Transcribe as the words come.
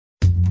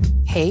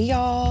Hey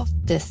y'all,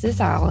 this is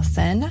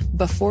Allison.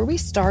 Before we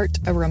start,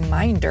 a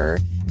reminder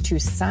to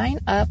sign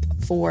up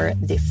for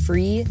the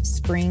free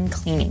spring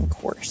cleaning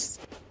course.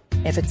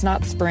 If it's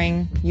not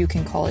spring, you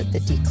can call it the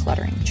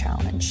Decluttering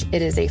Challenge.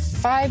 It is a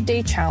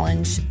 5-day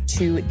challenge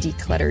to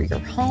declutter your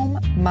home,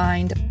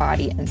 mind,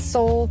 body, and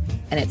soul,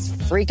 and it's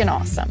freaking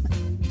awesome.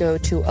 Go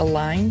to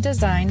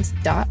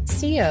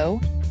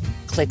aligndesigns.co,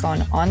 click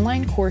on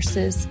online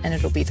courses, and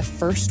it'll be the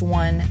first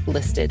one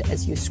listed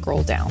as you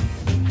scroll down.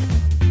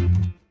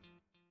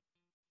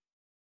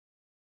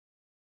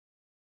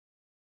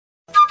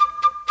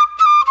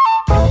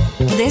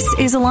 This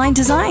is Aligned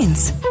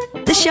Designs,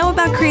 the show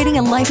about creating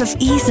a life of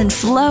ease and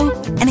flow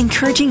and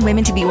encouraging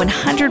women to be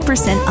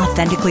 100%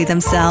 authentically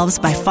themselves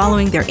by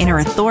following their inner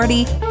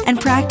authority and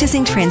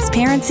practicing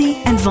transparency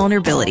and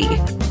vulnerability.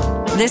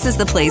 This is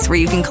the place where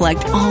you can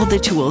collect all the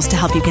tools to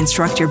help you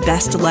construct your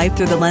best life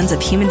through the lens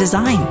of human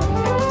design.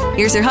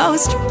 Here's your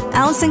host,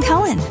 Allison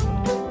Cullen.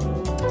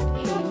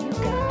 Hey, you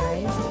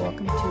guys.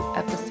 Welcome to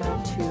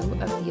episode 2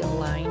 of the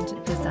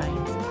Aligned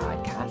Designs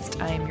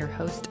podcast. I am your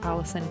host,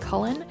 Allison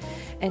Cullen,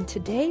 and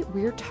today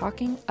we're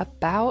talking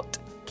about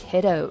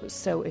kiddos.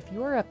 So if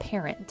you're a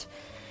parent,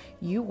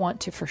 you want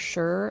to for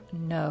sure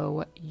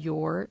know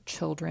your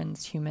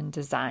children's human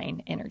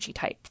design energy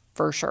type,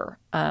 for sure.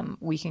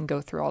 We can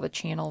go through all the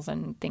channels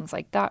and things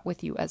like that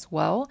with you as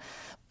well,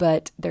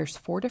 but there's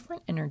 4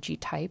 different energy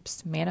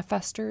types: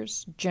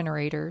 manifestors,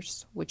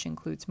 generators, which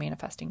includes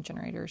manifesting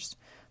generators,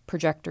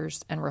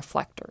 projectors, and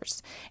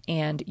reflectors.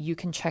 And you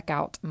can check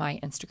out my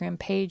Instagram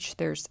page.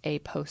 There's a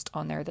post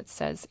on there that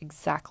says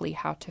exactly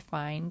how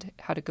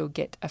to go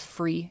get a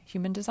free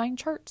human design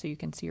chart so you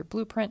can see your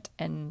blueprint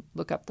and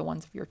look up the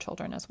ones of your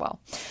children as well.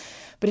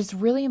 But it's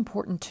really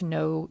important to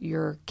know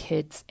your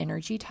kids'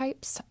 energy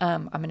types.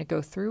 I'm going to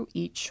go through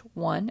each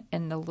one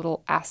and the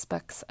little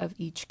aspects of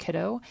each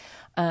kiddo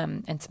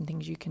and some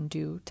things you can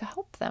do to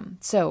help them.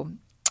 So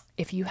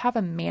if you have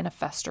a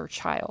manifestor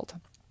child,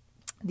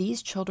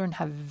 these children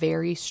have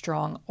very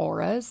strong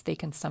auras. They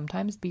can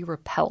sometimes be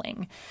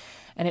repelling,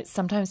 and it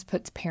sometimes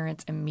puts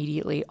parents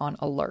immediately on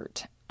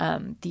alert.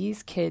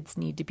 These kids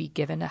need to be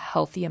given a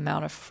healthy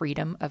amount of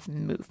freedom of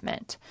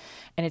movement,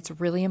 and it's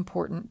really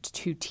important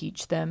to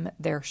teach them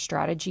their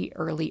strategy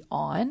early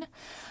on.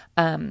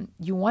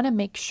 You want to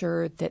make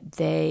sure that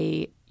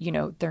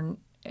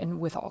and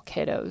with all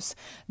kiddos,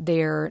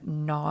 they're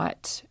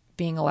not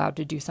being allowed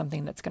to do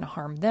something that's going to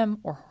harm them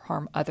or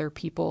harm other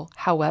people.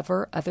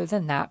 However, other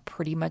than that,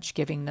 pretty much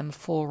giving them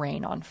full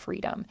reign on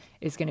freedom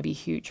is going to be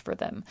huge for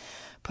them.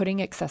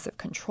 Putting excessive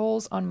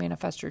controls on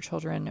manifestor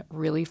children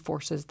really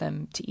forces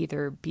them to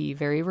either be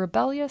very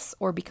rebellious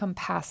or become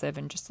passive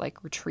and just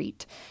like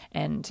retreat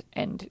and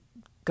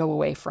go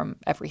away from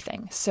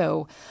everything.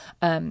 So,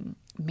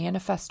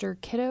 manifestor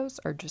kiddos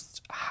are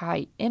just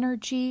high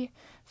energy.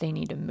 They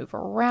need to move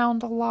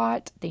around a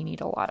lot. They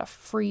need a lot of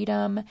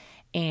freedom.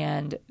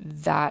 And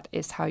that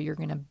is how you're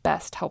going to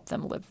best help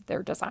them live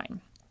their design.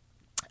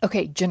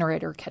 Okay,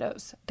 generator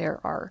kiddos. There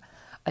are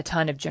a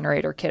ton of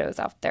generator kiddos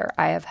out there.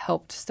 I have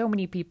helped so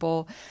many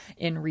people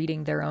in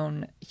reading their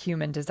own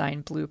human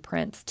design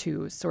blueprints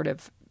to sort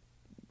of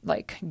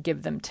like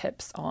give them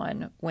tips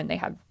on when they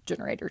have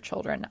generator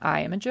children.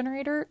 I am a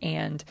generator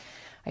and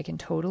I can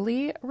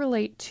totally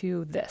relate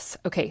to this.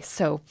 Okay,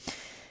 so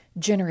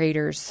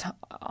generators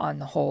on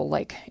the whole,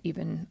 like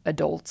even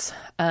adults,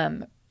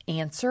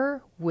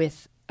 answer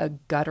with a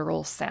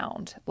guttural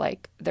sound.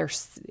 Like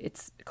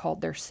it's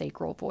called their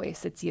sacral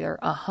voice. It's either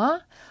uh-huh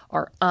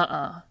or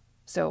uh-uh.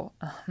 So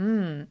or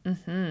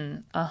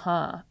mm-mm.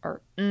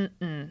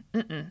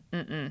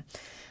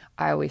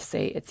 I always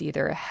say it's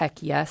either a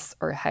heck yes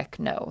or a heck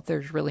no.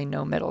 There's really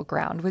no middle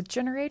ground with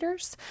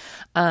generators.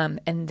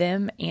 And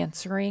them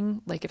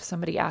answering, like if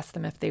somebody asks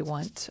them if they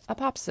want a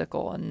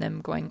popsicle and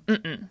them going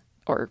mm-mm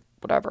or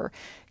whatever,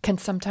 can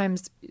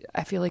sometimes,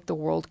 I feel like the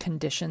world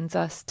conditions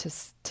us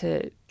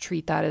to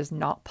treat that as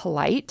not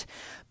polite,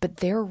 but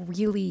they're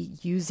really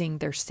using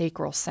their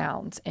sacral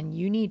sounds, and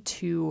you need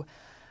to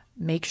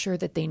make sure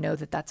that they know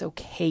that that's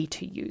okay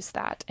to use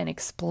that and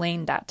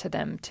explain that to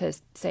them, to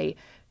say,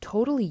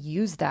 totally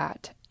use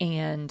that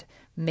and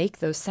make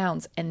those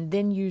sounds, and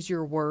then use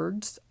your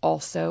words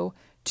also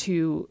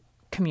to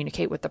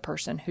communicate with the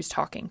person who's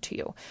talking to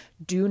you.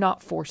 Do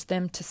not force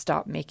them to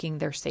stop making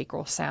their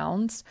sacral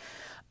sounds.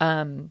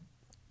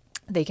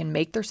 They can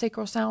make their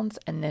sacral sounds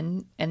and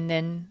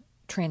then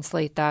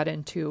translate that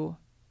into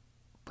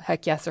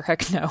heck yes or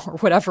heck no or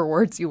whatever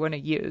words you want to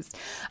use.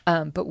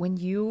 But when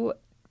you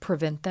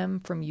prevent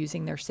them from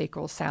using their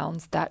sacral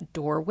sounds, that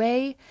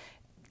doorway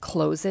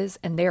closes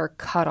and they are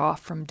cut off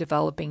from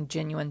developing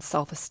genuine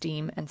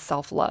self-esteem and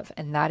self-love.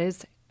 And that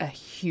is a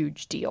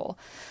huge deal.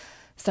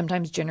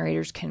 Sometimes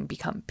generators can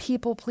become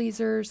people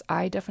pleasers.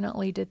 I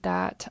definitely did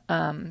that.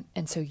 And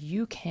so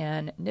you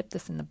can nip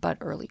this in the bud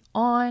early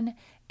on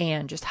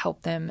and just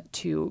help them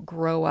to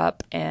grow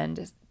up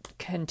and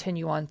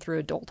continue on through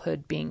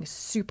adulthood being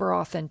super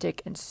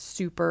authentic and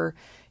super,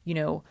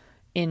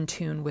 in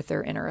tune with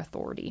their inner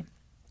authority.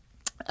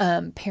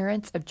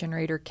 Parents of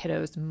generator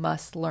kiddos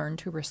must learn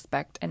to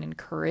respect and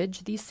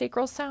encourage these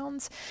sacral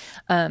sounds.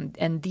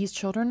 And these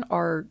children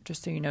are,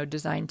 just so you know,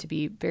 designed to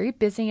be very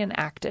busy and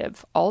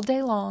active all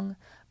day long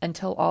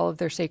until all of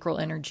their sacral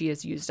energy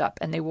is used up,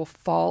 and they will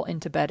fall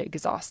into bed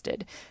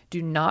exhausted.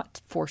 Do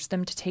not force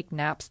them to take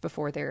naps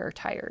before they are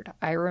tired.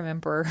 I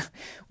remember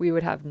we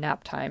would have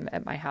nap time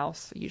at my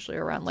house, usually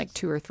around like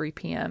 2 or 3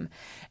 p.m.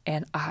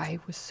 And I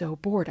was so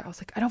bored. I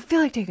was like, I don't feel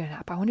like taking a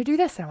nap. I want to do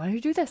this. I want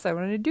to do this. I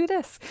want to do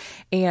this.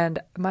 And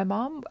my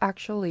mom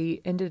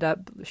actually ended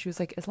up, she was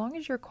like, as long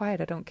as you're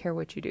quiet, I don't care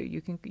what you do.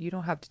 You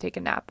don't have to take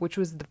a nap, which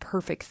was the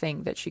perfect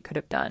thing that she could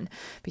have done,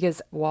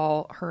 because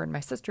while her and my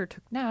sister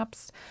took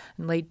naps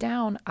and laid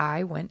down,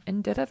 I went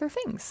and did other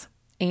things.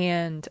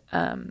 And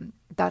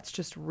that's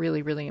just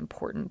really, really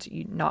important.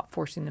 Not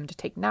forcing them to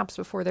take naps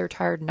before they're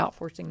tired, not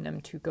forcing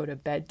them to go to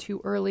bed too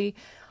early.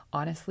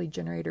 Honestly,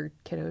 generator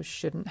kiddos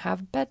shouldn't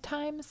have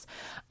bedtimes.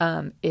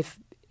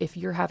 If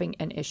you're having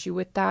an issue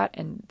with that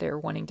and they're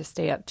wanting to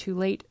stay up too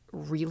late,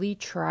 really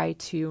try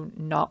to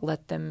not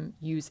let them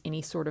use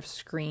any sort of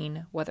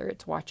screen, whether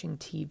it's watching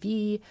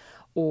TV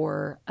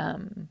or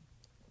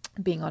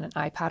being on an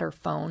iPad or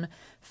phone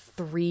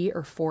 3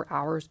 or 4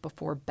 hours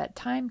before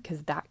bedtime,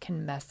 because that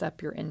can mess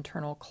up your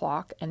internal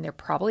clock, and they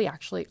probably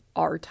actually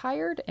are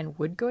tired and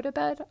would go to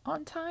bed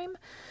on time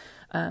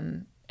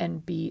and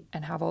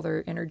have all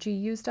their energy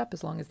used up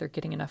as long as they're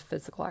getting enough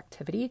physical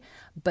activity.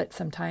 But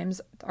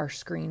sometimes our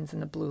screens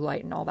and the blue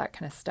light and all that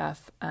kind of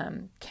stuff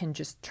can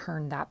just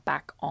turn that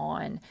back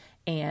on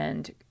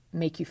and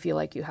make you feel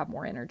like you have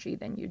more energy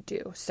than you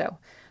do. So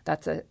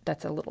that's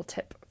a little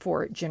tip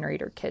for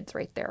generator kids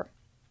right there.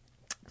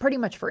 Pretty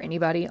much for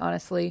anybody,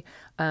 honestly.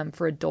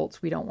 For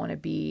adults, we don't want to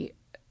be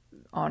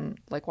on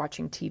like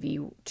watching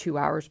TV 2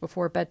 hours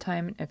before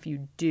bedtime. If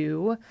you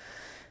do,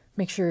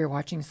 make sure you're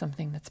watching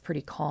something that's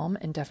pretty calm,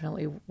 and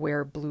definitely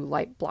wear blue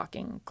light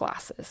blocking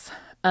glasses.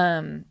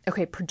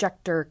 Okay,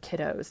 projector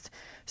kiddos.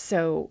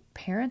 So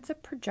parents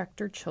of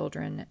projector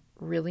children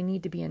really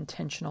need to be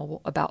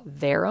intentional about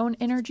their own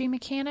energy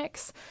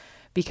mechanics,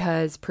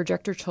 because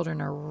projector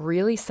children are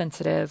really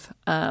sensitive.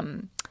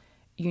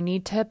 You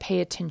need to pay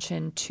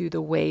attention to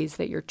the ways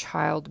that your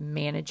child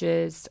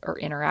manages or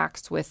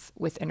interacts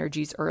with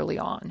energies early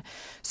on.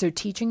 So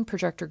teaching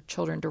projector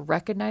children to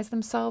recognize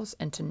themselves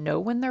and to know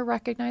when they're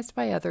recognized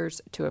by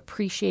others, to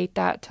appreciate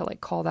that, to like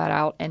call that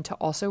out, and to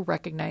also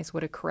recognize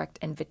what a correct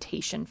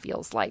invitation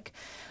feels like.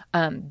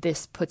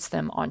 This puts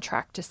them on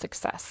track to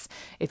success.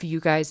 If you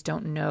guys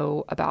don't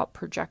know about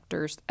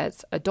projectors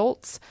as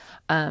adults,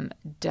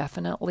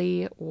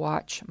 definitely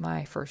watch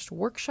my first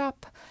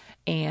workshop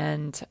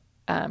and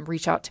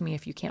reach out to me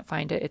if you can't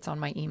find it. It's on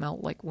my email.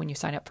 Like when you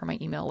sign up for my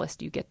email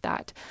list, you get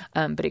that.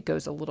 But it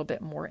goes a little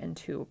bit more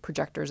into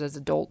projectors as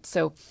adults.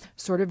 So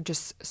sort of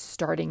just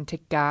starting to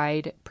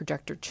guide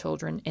projector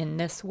children in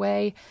this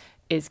way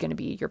is going to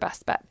be your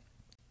best bet.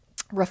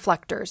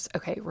 Reflectors.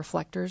 Okay,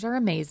 reflectors are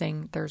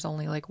amazing. There's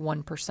only like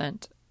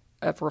 1%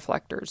 of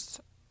reflectors.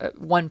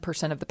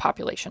 1% of the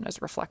population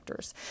is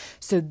reflectors.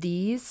 So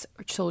these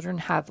children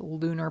have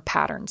lunar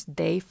patterns.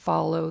 They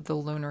follow the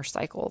lunar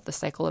cycle, the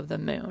cycle of the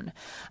moon.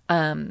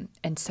 And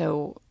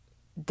so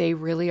they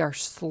really are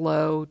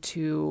slow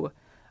to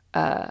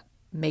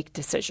make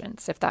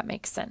decisions, if that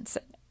makes sense.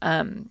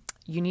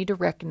 You need to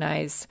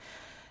recognize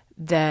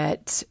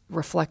that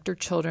reflector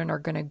children are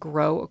going to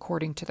grow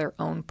according to their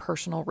own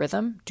personal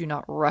rhythm. Do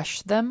not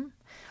rush them.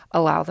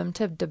 Allow them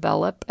to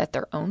develop at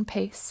their own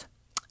pace.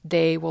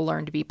 They will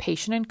learn to be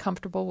patient and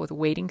comfortable with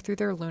waiting through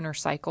their lunar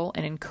cycle,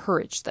 and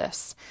encourage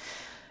this.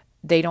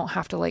 They don't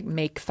have to like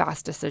make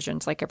fast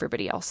decisions like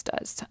everybody else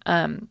does.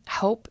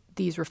 Help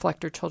these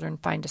reflector children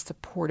find a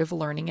supportive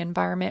learning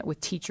environment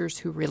with teachers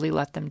who really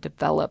let them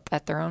develop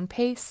at their own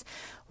pace.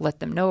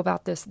 Let them know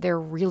about this. They're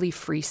really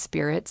free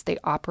spirits. They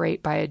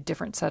operate by a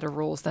different set of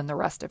rules than the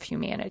rest of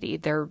humanity.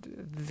 They're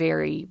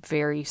very,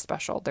 very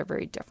special. They're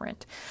very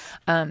different.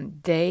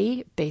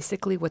 They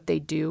basically, what they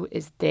do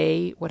is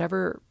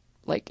whatever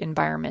like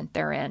environment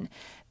they're in,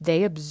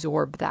 they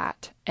absorb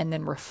that and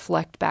then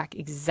reflect back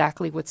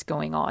exactly what's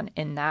going on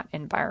in that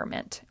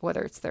environment,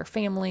 whether it's their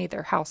family,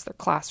 their house, their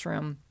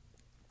classroom,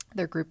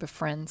 their group of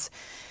friends.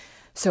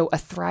 So a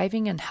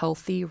thriving and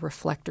healthy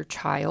reflector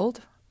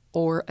child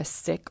or a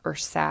sick or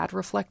sad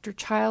reflector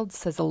child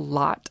says a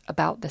lot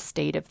about the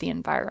state of the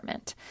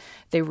environment.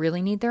 They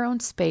really need their own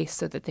space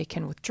so that they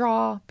can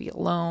withdraw, be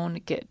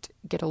alone, get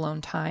alone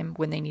time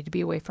when they need to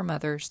be away from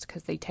others,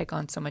 because they take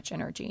on so much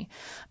energy.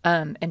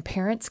 And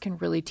parents can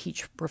really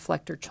teach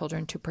reflector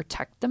children to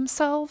protect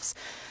themselves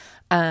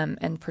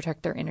and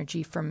protect their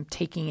energy from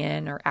taking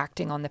in or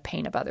acting on the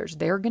pain of others.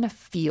 They're going to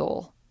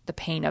feel the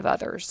pain of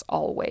others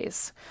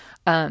always,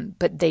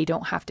 but they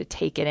don't have to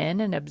take it in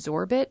and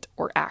absorb it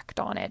or act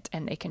on it,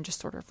 and they can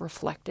just sort of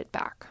reflect it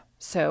back.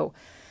 So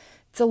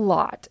it's a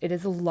lot. It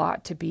is a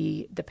lot to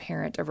be the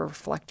parent of a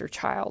reflector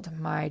child.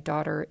 My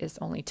daughter is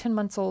only 10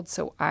 months old,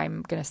 so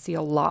I'm going to see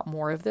a lot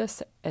more of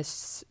this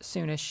as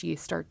soon as she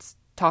starts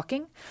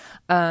talking.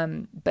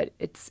 But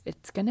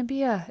it's going to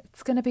be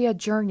a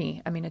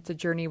journey. I mean, it's a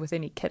journey with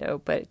any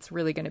kiddo, but it's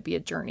really going to be a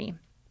journey.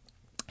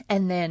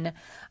 And then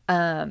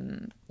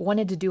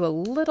wanted to do a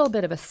little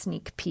bit of a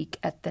sneak peek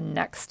at the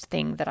next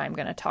thing that I'm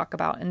going to talk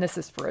about. And this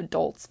is for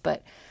adults,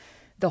 but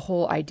the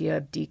whole idea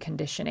of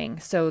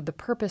deconditioning. So the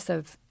purpose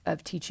of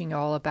teaching you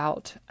all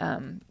about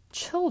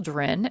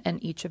children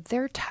and each of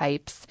their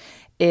types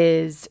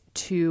is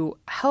to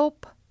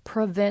help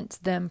prevent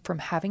them from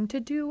having to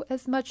do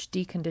as much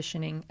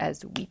deconditioning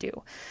as we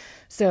do.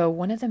 So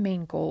one of the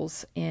main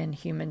goals in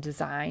human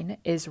design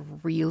is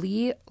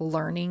really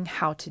learning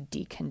how to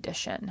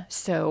decondition.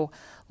 So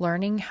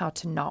learning how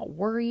to not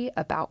worry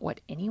about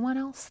what anyone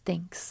else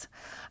thinks,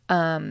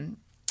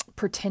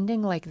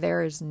 pretending like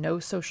there is no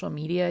social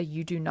media.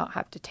 You do not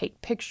have to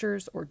take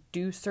pictures or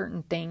do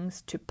certain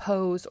things to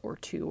pose or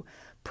to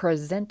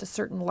present a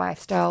certain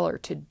lifestyle or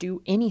to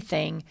do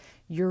anything.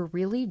 You're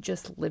really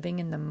just living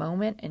in the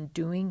moment and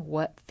doing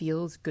what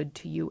feels good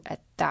to you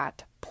at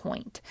that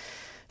point.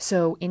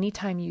 So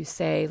anytime you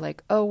say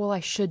like, oh, well,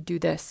 I should do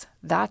this,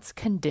 that's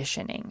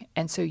conditioning.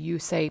 And so you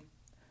say,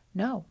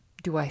 no,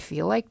 do I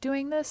feel like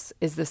doing this?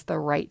 Is this the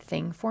right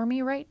thing for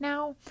me right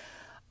now?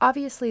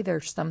 Obviously,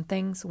 there's some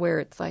things where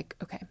it's like,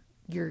 okay,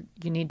 you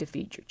need to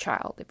feed your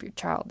child. If your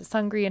child is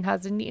hungry and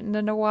hasn't eaten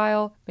in a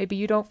while, maybe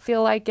you don't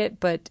feel like it,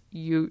 but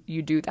you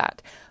do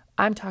that.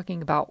 I'm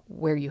talking about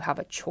where you have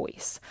a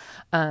choice.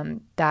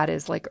 That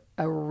is like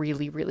a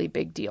really, really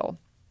big deal.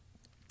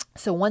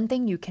 So one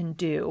thing you can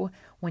do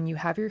when you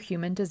have your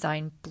human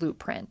design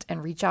blueprint,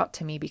 and reach out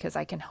to me because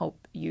I can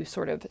help you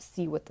sort of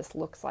see what this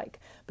looks like,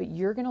 but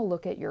you're going to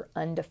look at your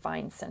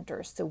undefined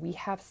centers. So we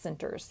have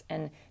centers,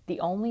 and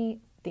the only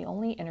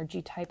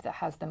energy type that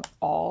has them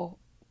all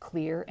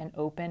clear and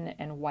open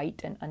and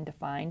white and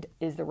undefined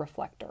is the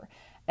reflector.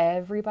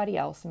 Everybody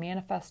else,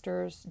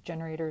 manifestors,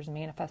 generators,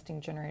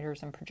 manifesting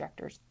generators, and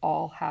projectors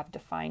all have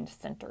defined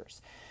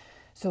centers.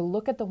 So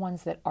look at the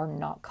ones that are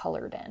not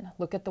colored in.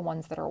 Look at the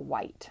ones that are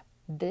white.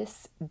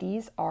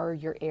 These are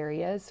your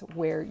areas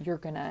where you're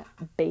going to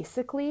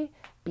basically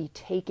be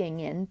taking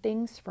in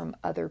things from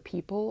other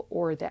people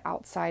or the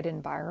outside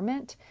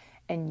environment,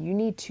 and you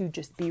need to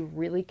just be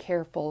really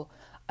careful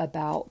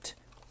about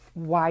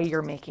why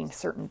you're making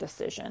certain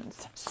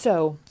decisions.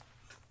 So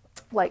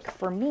like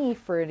for me,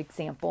 for an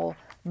example,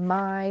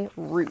 my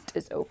root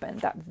is open.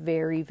 That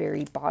very,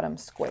 very bottom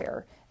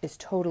square is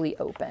totally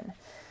open.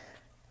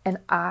 And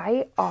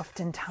I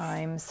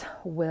oftentimes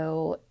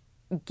will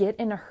get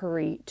in a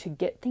hurry to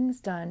get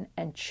things done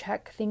and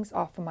check things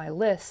off of my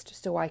list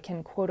so I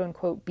can quote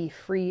unquote be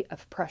free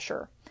of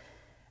pressure.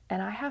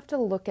 And I have to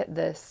look at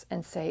this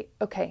and say,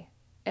 okay,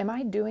 am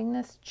I doing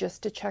this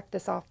just to check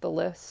this off the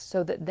list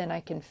so that then I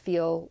can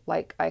feel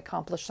like I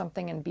accomplished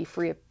something and be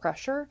free of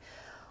pressure?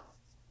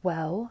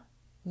 Well,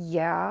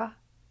 yeah,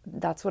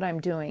 that's what I'm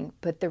doing.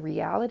 But the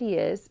reality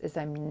is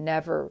I'm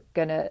never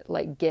gonna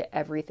like get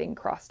everything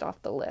crossed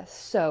off the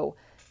list. So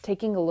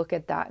taking a look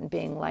at that and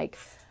being like,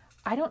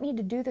 I don't need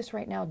to do this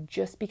right now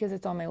just because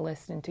it's on my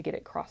list and to get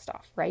it crossed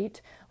off,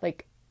 right?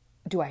 Like,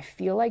 do I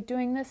feel like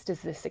doing this? Does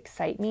this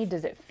excite me?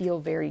 Does it feel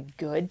very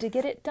good to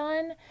get it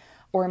done?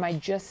 Or am I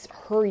just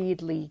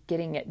hurriedly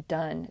getting it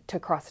done to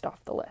cross it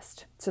off the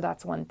list? So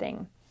that's one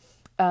thing.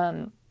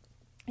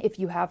 If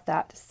you have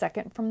that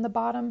second from the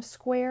bottom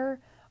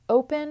square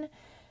open,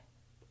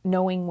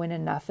 knowing when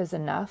enough is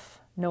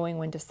enough, knowing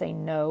when to say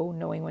no,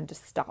 knowing when to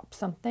stop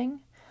something.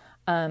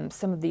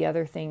 Some of the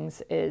other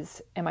things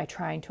is, am I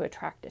trying to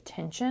attract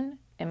attention?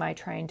 Am I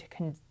trying to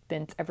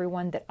convince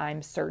everyone that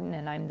I'm certain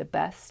and I'm the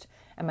best?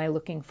 Am I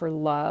looking for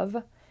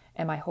love?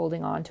 Am I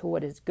holding on to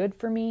what is good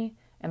for me?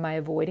 Am I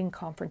avoiding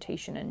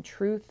confrontation and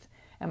truth?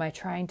 Am I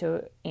trying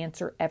to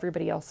answer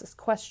everybody else's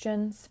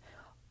questions?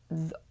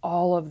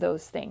 All of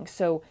those things.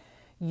 So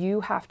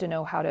you have to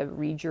know how to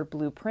read your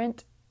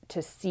blueprint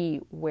to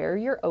see where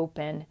you're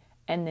open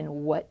and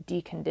then what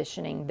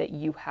deconditioning that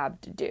you have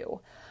to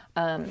do.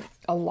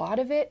 A lot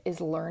of it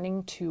is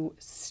learning to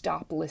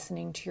stop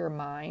listening to your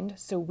mind.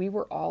 So we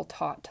were all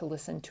taught to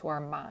listen to our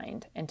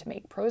mind and to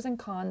make pros and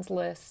cons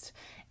lists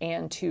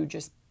and to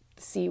just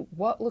see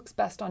what looks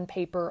best on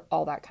paper,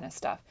 all that kind of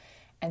stuff.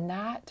 And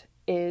that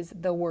is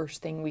the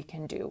worst thing we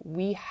can do.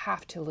 We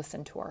have to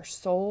listen to our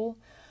soul.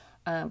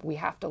 We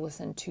have to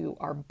listen to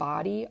our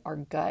body, our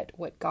gut,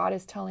 what God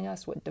is telling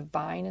us, what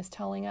divine is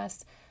telling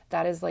us.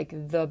 That is like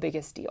the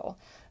biggest deal.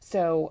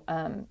 So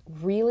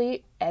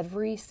really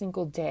every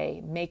single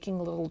day, making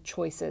little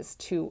choices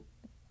to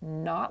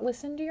not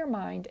listen to your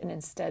mind and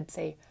instead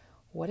say,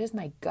 what is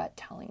my gut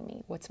telling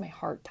me? What's my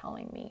heart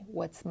telling me?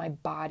 What's my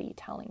body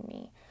telling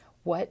me?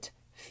 What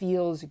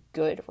feels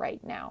good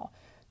right now?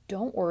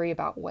 Don't worry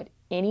about what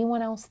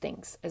anyone else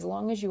thinks. As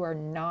long as you are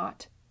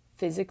not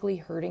physically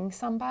hurting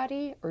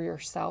somebody or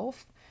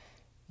yourself,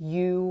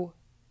 you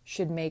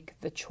should make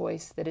the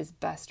choice that is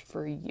best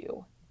for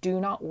you. Do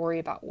not worry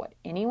about what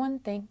anyone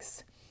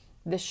thinks.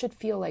 This should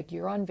feel like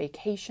you're on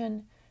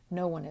vacation.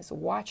 No one is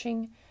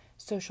watching.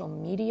 Social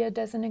media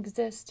doesn't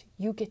exist.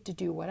 You get to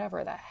do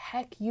whatever the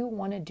heck you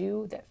want to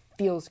do that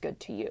feels good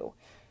to you.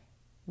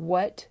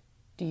 What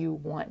do you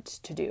want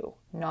to do?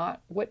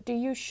 Not what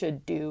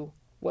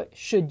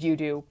should you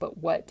do, but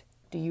what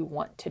do you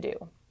want to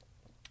do?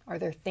 Are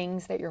there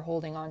things that you're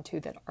holding on to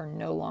that are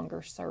no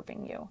longer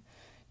serving you?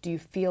 Do you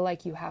feel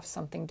like you have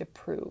something to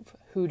prove?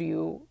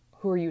 Who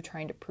are you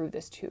trying to prove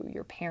this to?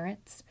 Your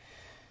parents,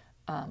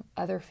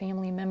 other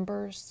family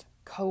members,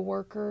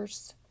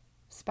 coworkers,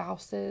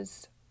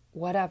 spouses,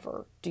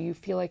 whatever. Do you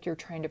feel like you're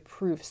trying to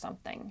prove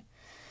something?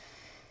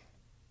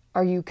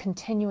 Are you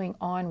continuing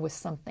on with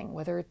something,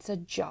 whether it's a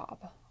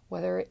job,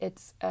 whether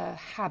it's a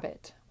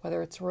habit,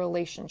 whether it's a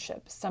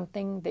relationship,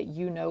 something that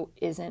you know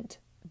isn't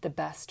the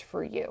best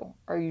for you?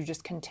 Are you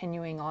just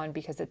continuing on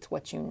because it's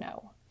what you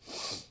know?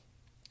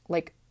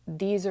 Like,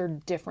 these are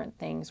different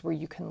things where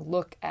you can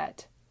look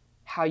at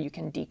how you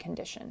can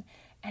decondition.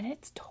 And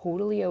it's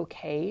totally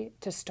okay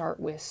to start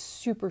with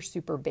super,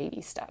 super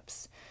baby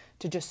steps.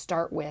 To just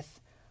start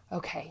with,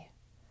 okay,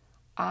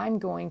 I'm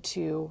going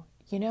to,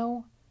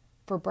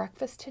 for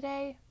breakfast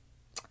today,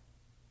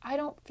 I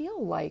don't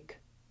feel like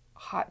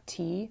hot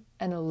tea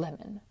and a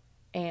lemon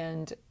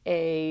and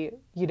a,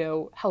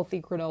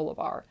 healthy granola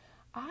bar.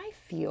 I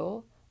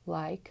feel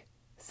like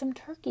some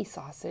turkey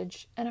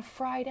sausage and a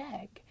fried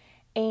egg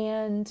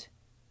and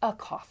a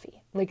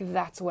coffee. Like,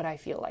 that's what I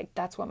feel like.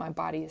 That's what my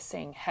body is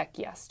saying heck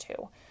yes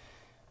to.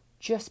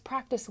 Just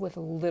practice with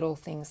little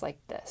things like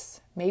this.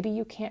 Maybe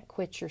you can't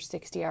quit your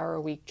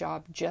 60-hour-a-week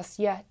job just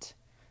yet.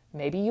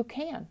 Maybe you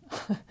can.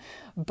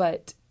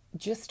 But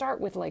just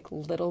start with like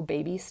little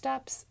baby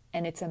steps,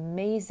 and it's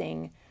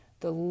amazing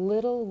the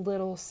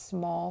little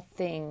small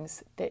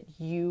things that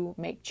you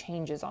make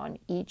changes on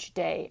each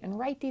day. And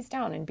write these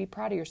down and be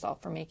proud of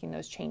yourself for making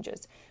those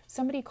changes. If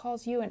somebody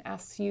calls you and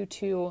asks you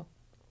to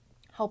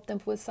help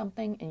them with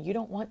something and you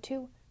don't want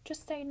to,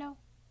 just say no.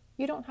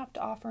 You don't have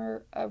to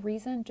offer a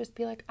reason. Just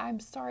be like, I'm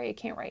sorry, I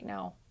can't right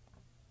now.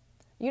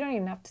 You don't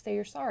even have to say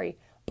you're sorry.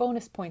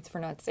 Bonus points for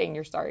not saying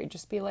you're sorry.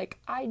 Just be like,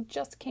 I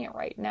just can't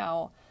right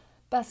now.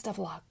 Best of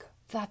luck.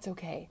 That's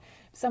okay.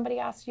 If somebody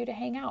asks you to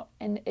hang out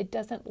and it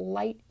doesn't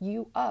light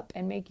you up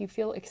and make you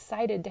feel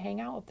excited to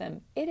hang out with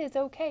them, it is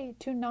okay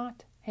to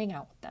not hang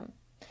out with them.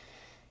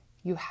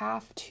 You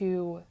have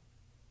to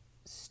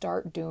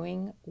start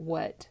doing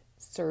what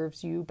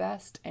serves you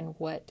best and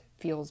what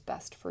feels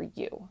best for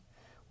you.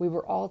 We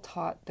were all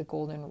taught the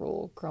golden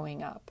rule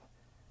growing up.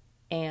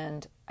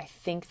 And I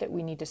think that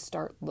we need to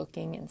start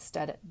looking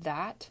instead at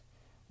that.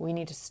 We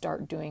need to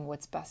start doing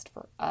what's best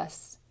for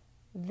us.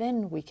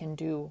 Then we can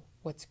do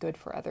what's good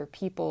for other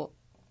people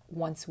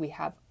once we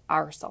have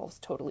ourselves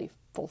totally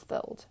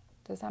fulfilled.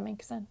 Does that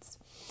make sense?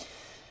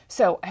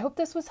 So I hope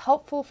this was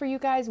helpful for you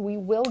guys. We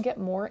will get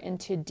more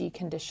into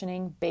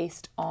deconditioning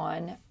based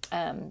on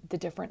the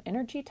different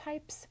energy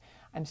types.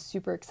 I'm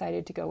super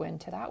excited to go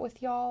into that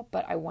with y'all,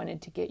 but I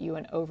wanted to get you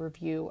an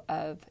overview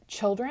of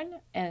children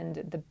and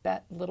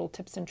the little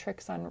tips and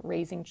tricks on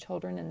raising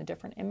children and the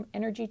different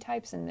energy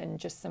types, and then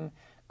just some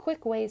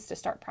quick ways to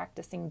start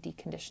practicing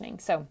deconditioning.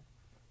 So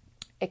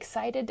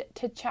excited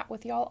to chat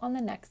with y'all on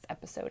the next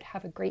episode.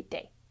 Have a great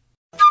day.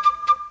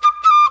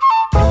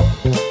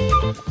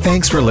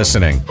 Thanks for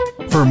listening.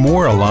 For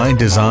more Aligned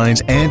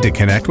Designs and to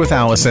connect with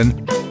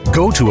Allison,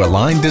 go to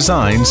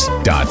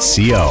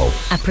aligneddesigns.co.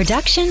 A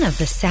production of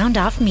the Sound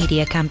Off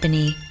Media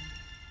Company.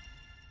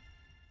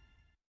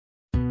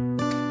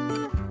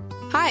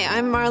 Hi,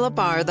 I'm Marla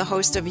Barr, the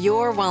host of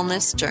Your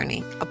Wellness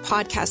Journey, a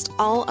podcast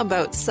all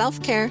about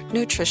self-care,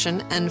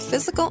 nutrition, and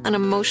physical and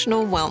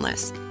emotional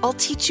wellness. I'll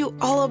teach you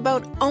all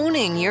about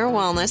owning your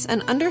wellness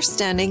and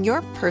understanding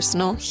your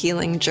personal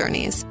healing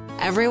journeys.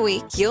 Every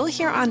week, you'll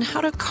hear on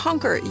how to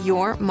conquer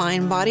your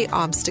mind-body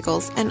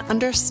obstacles and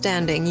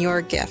understanding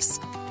your gifts.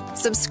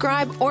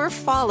 Subscribe or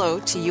follow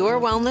to Your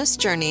Wellness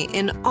Journey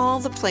in all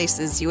the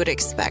places you would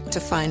expect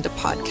to find a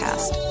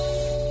podcast.